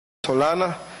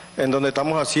venezolana, en donde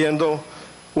estamos haciendo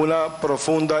una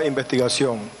profunda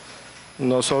investigación.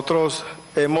 Nosotros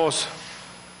hemos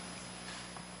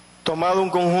tomado un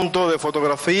conjunto de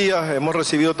fotografías, hemos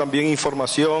recibido también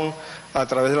información a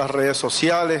través de las redes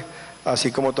sociales,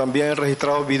 así como también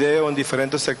registrado videos en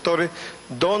diferentes sectores,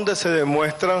 donde se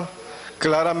demuestran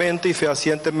claramente y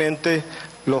fehacientemente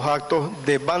los actos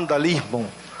de vandalismo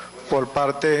por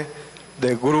parte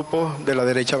de grupos de la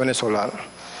derecha venezolana.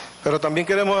 Pero también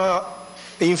queremos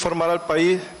informar al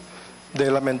país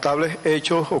de lamentables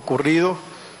hechos ocurridos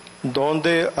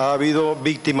donde ha habido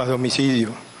víctimas de homicidio.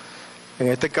 En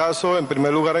este caso, en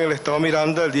primer lugar, en el estado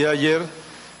Miranda, el día de ayer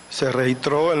se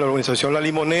registró en la organización La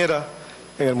Limonera,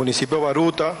 en el municipio de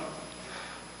Baruta,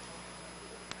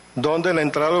 donde en la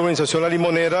entrada de la organización La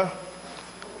Limonera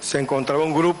se encontraba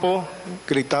un grupo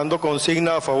gritando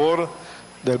consignas a favor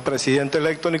del presidente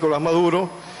electo Nicolás Maduro,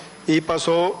 y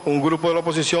pasó un grupo de la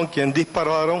oposición quien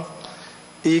dispararon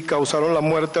y causaron la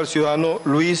muerte al ciudadano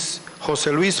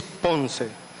José Luis Ponce,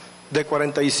 de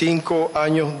 45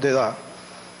 años de edad.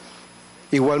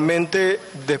 Igualmente,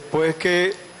 después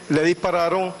que le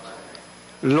dispararon,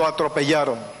 lo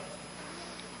atropellaron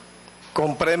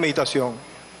con premeditación.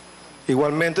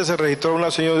 Igualmente se registró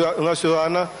una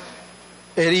ciudadana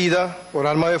herida por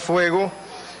arma de fuego,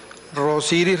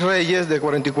 Rosiris Reyes, de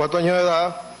 44 años de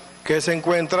edad, que se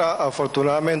encuentra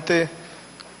afortunadamente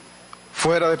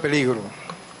fuera de peligro.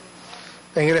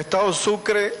 En el estado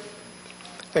Sucre,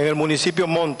 en el municipio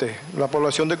Monte, la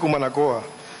población de Cumanacoa,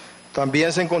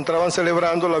 también se encontraban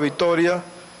celebrando la victoria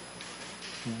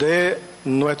de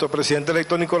nuestro presidente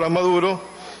electo Nicolás Maduro,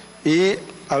 y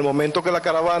al momento que la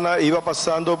caravana iba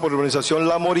pasando por la organización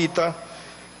La Morita,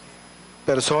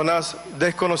 personas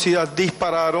desconocidas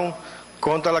dispararon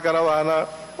contra la caravana,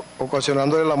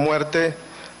 ocasionándole la muerte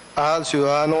al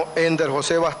ciudadano Ender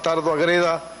José Bastardo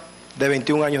Agreda, de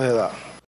 21 años de edad.